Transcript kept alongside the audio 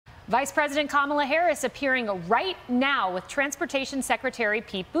Vice President Kamala Harris appearing right now with Transportation Secretary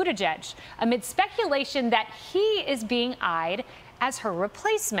Pete Buttigieg amid speculation that he is being eyed as her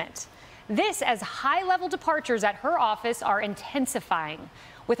replacement. This as high-level departures at her office are intensifying,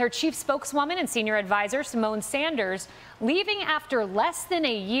 with her chief spokeswoman and senior advisor, Symone Sanders, leaving after less than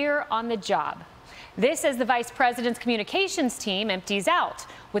a year on the job. This as the vice president's communications team empties out,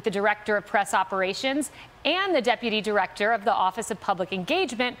 with the director of press operations and the deputy director of the Office of Public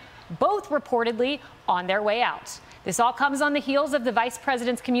Engagement both reportedly on their way out. This all comes on the heels of the vice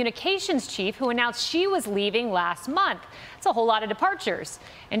president's communications chief, who announced she was leaving last month. It's a whole lot of departures.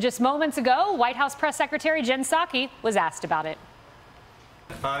 And just moments ago, White House Press Secretary Jen Psaki was asked about it.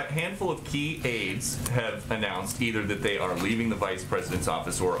 A handful of key aides have announced either that they are leaving the vice president's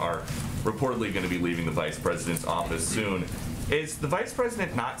office or are reportedly going to be leaving the vice president's office soon. Is the vice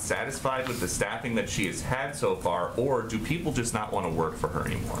president not satisfied with the staffing that she has had so far, or do people just not want to work for her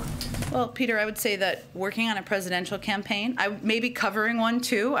anymore? Well, Peter, I would say that working on a presidential campaign, I may be covering one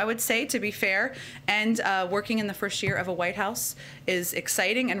too, I would say, to be fair, and working in the first year of a White House is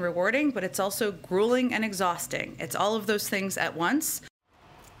exciting and rewarding, but it's also grueling and exhausting. It's all of those things at once.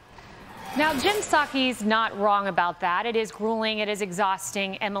 Now, Jen Psaki's not wrong about that. It is grueling, it is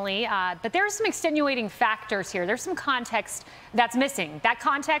exhausting, Emily, but there are some extenuating factors here. There's some context that's missing. That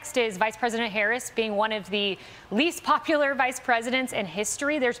context is Vice President Harris being one of the least popular vice presidents in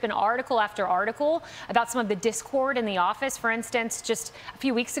history. There's been article after article about some of the discord in the office. For instance, just a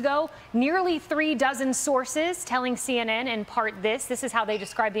few weeks ago, nearly 36 sources telling CNN in part this is how they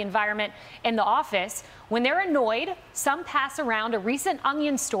describe the environment in the office. When they're annoyed, some pass around a recent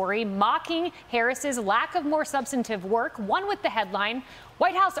Onion story mocking Harris's lack of more substantive work, one with the headline,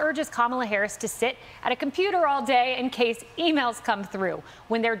 White House urges Kamala Harris to sit at a computer all day in case emails come through.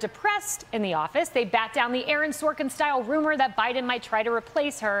 When they're depressed in the office, they bat down the Aaron Sorkin-style rumor that Biden might try to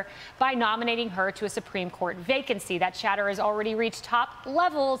replace her by nominating her to a Supreme Court vacancy. That chatter has already reached top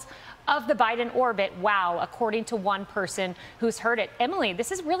levels of the Biden orbit. Wow, according to one person who's heard it. Emily,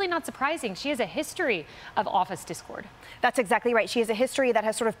 this is really not surprising. She has a history of office discord. That's exactly right. She has a history that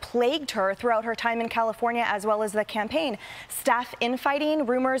has sort of plagued her throughout her time in California as well as the campaign. Staff infighting,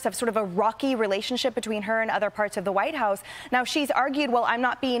 rumors of sort of a rocky relationship between her and other parts of the White House. Now, she's argued, well, I'm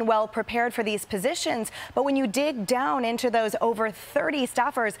not being well prepared for these positions. But when you dig down into those over 30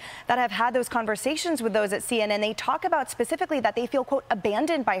 staffers that have had those conversations with those at CNN, they talk about specifically that they feel, quote,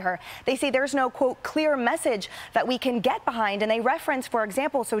 abandoned by her. They say there's no, quote, clear message that we can get behind. And they reference, for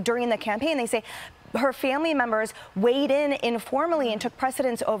example, so during the campaign, they say her family members weighed in informally and took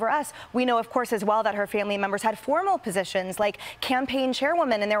precedence over us. We know, of course, as well that her family members had formal positions like campaign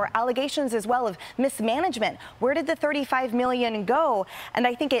chairwoman, and there were allegations as well of mismanagement. Where did the $35 million go? And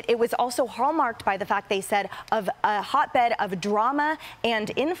I think it was also hallmarked by the fact, they said, of a hotbed of drama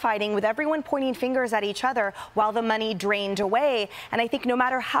and infighting, with everyone pointing fingers at each other while the money drained away. And I think no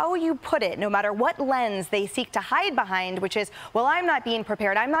matter how you put it, no matter what lens they seek to hide behind, which is, well, I'm not being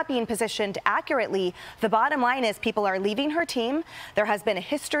prepared, I'm not being positioned accurately, the bottom line is people are leaving her team. There has been a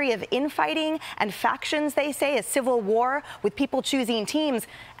history of infighting and factions, they say, a civil war with people choosing teams.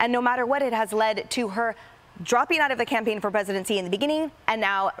 And no matter what, it has led to her dropping out of the campaign for presidency in the beginning, and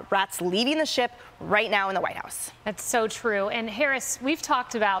now rats leaving the ship right now in the White House. That's so true. And Harris, we've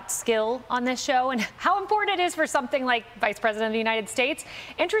talked about skill on this show and how important it is for something like Vice President of the United States.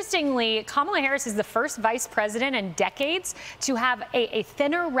 Interestingly, Kamala Harris is the first vice president in decades to have a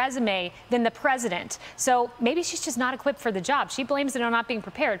thinner resume than the president. So maybe she's just not equipped for the job. She blames it on not being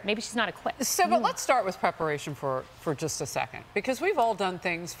prepared. Maybe she's not equipped. So, but let's start with preparation for just a second, because we've all done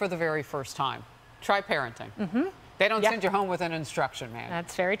things for the very first time. Try parenting. They don't send you home with an instruction manual.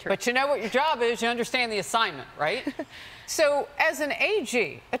 That's very true. But you know what your job is. You understand the assignment, right? So as an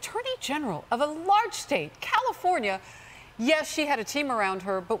AG, Attorney General of a large state, California, yes, she had a team around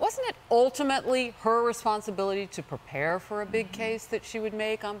her, but wasn't it ultimately her responsibility to prepare for a big case that she would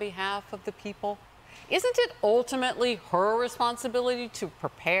make on behalf of the people? Isn't it ultimately her responsibility to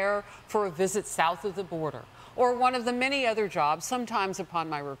prepare for a visit south of the border, or one of the many other jobs? Sometimes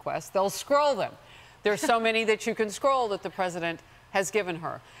upon my request, they'll scroll them. There's so many that you can scroll that the president has given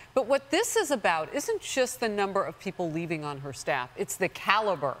her. But what this is about isn't just the number of people leaving on her staff. It's the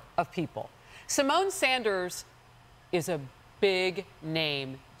caliber of people. Symone Sanders is a big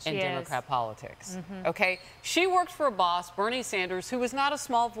name in Democrat politics. Okay? She worked for a boss, Bernie Sanders, who was not a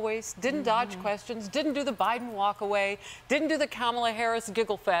small voice, didn't dodge questions, didn't do the Biden walk away, didn't do the Kamala Harris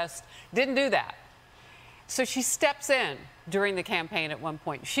giggle fest, didn't do that. So she steps in during the campaign at one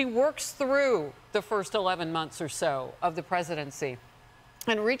point. She works through the first 11 months or so of the presidency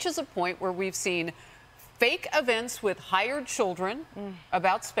and reaches a point where we've seen fake events with hired children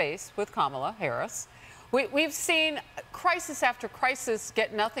about space with Kamala Harris. We've seen crisis after crisis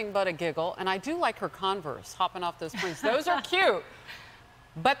get nothing but a giggle, and I do like her Converse hopping off those springs. Those are cute,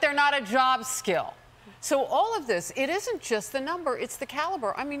 but they're not a job skill. So all of this, it isn't just the number, it's the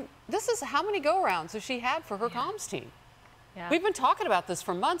caliber. I mean, this is how many go-rounds has she had for her comms team? Yeah. We've been talking about this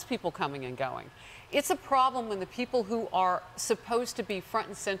for months, people coming and going. It's a problem when the people who are supposed to be front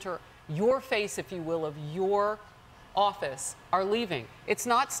and center, your face, if you will, of your office are leaving. It's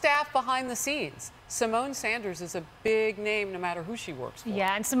not staff behind the scenes. Symone Sanders is a big name no matter who she works for.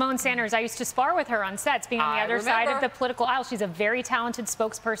 Yeah, and Symone Sanders, I used to spar with her on sets, being on the other side of the political aisle. She's a very talented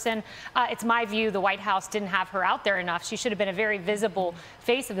spokesperson. It's my view the White House didn't have her out there enough. She should have been a very visible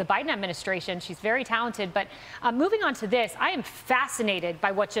face of the Biden administration. She's very talented. But moving on to this, I am fascinated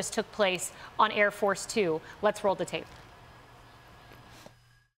by what just took place on Air Force 2. Let's roll the tape.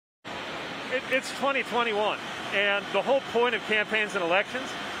 It's 2021, and the whole point of campaigns and elections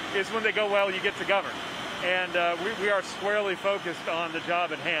is when they go well, you get to govern. And we are squarely focused on the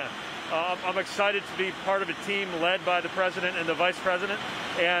job at hand. I'm excited to be part of a team led by the president and the vice president,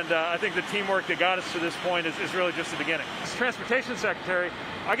 and I think the teamwork that got us to this point is really just the beginning. As transportation secretary,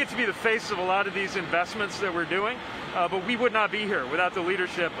 I get to be the face of a lot of these investments that we're doing, but we would not be here without the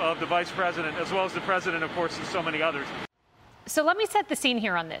leadership of the vice president, as well as the president, of course, and so many others. So let me set the scene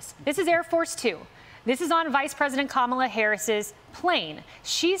here on this. This is Air Force 2. This is on Vice President Kamala Harris's plane.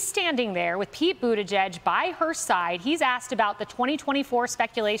 She's standing there with Pete Buttigieg by her side. He's asked about the 2024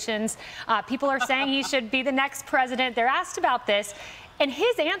 speculations. People are saying he should be the next president. They're asked about this. And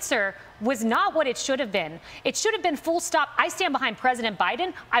his answer was not what it should have been. It should have been full stop. I stand behind President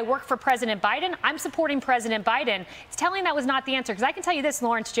Biden. I work for President Biden. I'm supporting President Biden. It's telling that was not the answer. Because I can tell you this,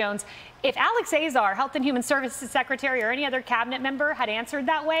 Lawrence Jones, if Alex Azar, Health and Human Services Secretary, or any other cabinet member had answered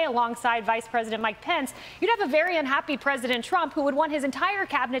that way alongside Vice President Mike Pence, you'd have a very unhappy President Trump who would want his entire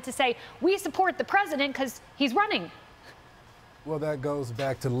cabinet to say, we support the president because he's running. Well, that goes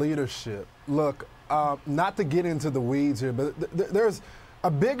back to leadership. Look, not to get into the weeds here, but there's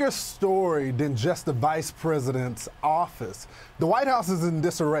a bigger story than just the vice president's office. The White House is in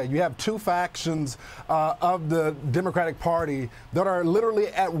disarray. You have two factions of the Democratic Party that are literally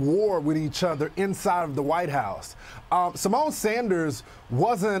at war with each other inside of the White House. Symone Sanders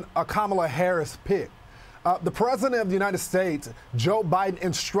wasn't a Kamala Harris pick. The president of the United States, Joe Biden,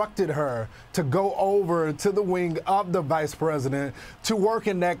 instructed her to go over to the wing of the vice president to work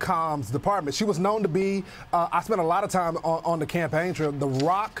in that comms department. She was known to be, I spent a lot of time on the campaign trail, the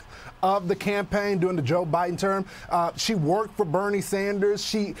rock of the campaign during the Joe Biden term. She worked for Bernie Sanders.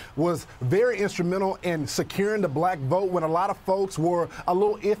 She was very instrumental in securing the black vote when a lot of folks were a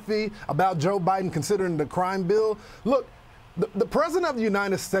little iffy about Joe Biden considering the crime bill. Look, the president of the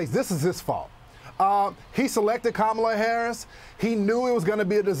United States, this is his fault. He selected Kamala Harris. He knew it was going to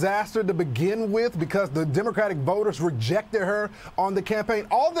be a disaster to begin with because the Democratic voters rejected her on the campaign.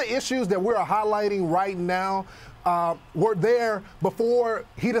 All the issues that we're highlighting right now were there before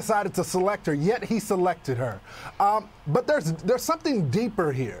he decided to select her, yet he selected her. But there's something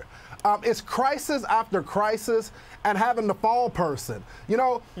deeper here. It's crisis after crisis and having the fall person. You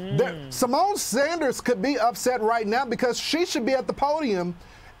know, Symone Sanders could be upset right now because she should be at the podium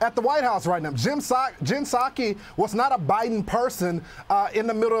at the White House right now. Jen Psaki was not a Biden person in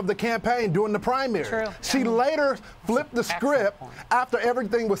the middle of the campaign during the primary. True. She later flipped the script after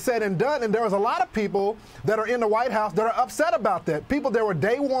everything was said and done, and there was a lot of people that are in the White House that are upset about that. People that were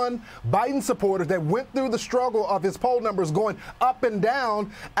day one Biden supporters that went through the struggle of his poll numbers going up and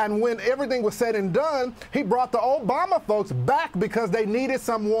down, and when everything was said and done, he brought the Obama folks back because they needed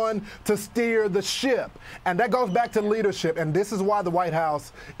someone to steer the ship. And that goes back to leadership, and this is why the White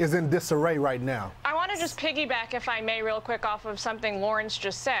House is in disarray right now. I want to just piggyback, if I may, real quick off of something Lawrence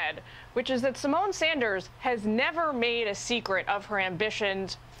just said, which is that Symone Sanders has never made a secret of her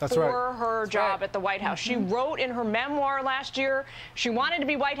ambitions for her job at the White House. She wrote in her memoir last year she wanted to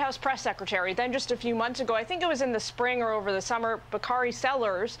be White House press secretary. Then just a few months ago, I think it was in the spring or over the summer, Bakari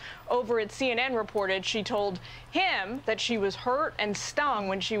Sellers over at CNN reported she told him that she was hurt and stung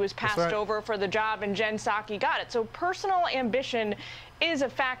when she was passed over for the job, and Jen Psaki got it. So personal ambition is a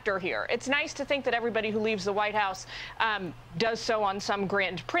factor here. It's nice to think that everybody who leaves the White House does so on some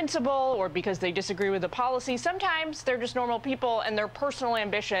grand principle or because they disagree with the policy. Sometimes they're just normal people and their personal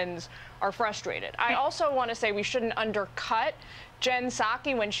ambitions are frustrated. I also want to say we shouldn't undercut Jen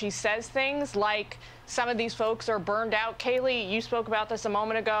Psaki when she says things like some of these folks are burned out. Kaylee, you spoke about this a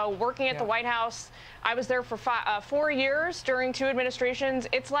moment ago. Working at the White House, I was there for 4 years during 2 administrations.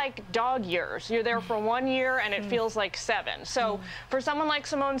 It's like dog years. You're there for 1 year and it feels like 7. So for someone like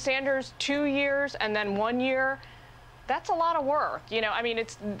Symone Sanders, 2 years and then 1 year, that's a lot of work. You know, I mean,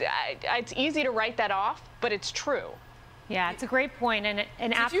 it's easy to write that off, but it's true. Yeah, it's a great point. And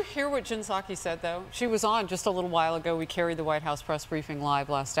did you hear what Jen Psaki said, though? She was on just a little while ago. We carried the White House press briefing live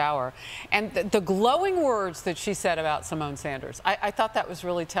last hour. And the glowing words that she said about Symone Sanders, I thought that was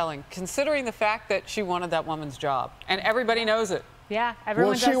really telling, considering the fact that she wanted that woman's job. And everybody knows it. Yeah,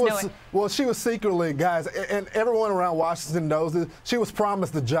 everyone does know it. Well, she was secretly, guys, and everyone around Washington knows it, she was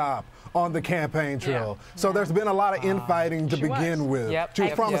promised the job on the campaign trail. So there's been a lot of infighting to begin with. She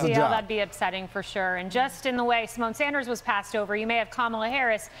was promised a job. That'd be upsetting for sure. And just in the way Symone Sanders was passed over, you may have Kamala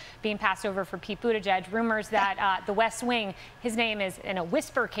Harris being passed over for Pete Buttigieg. Rumors that the West Wing, his name is in a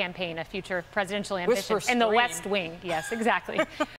whisper campaign, a future presidential ambition in the West Wing. Yes, exactly.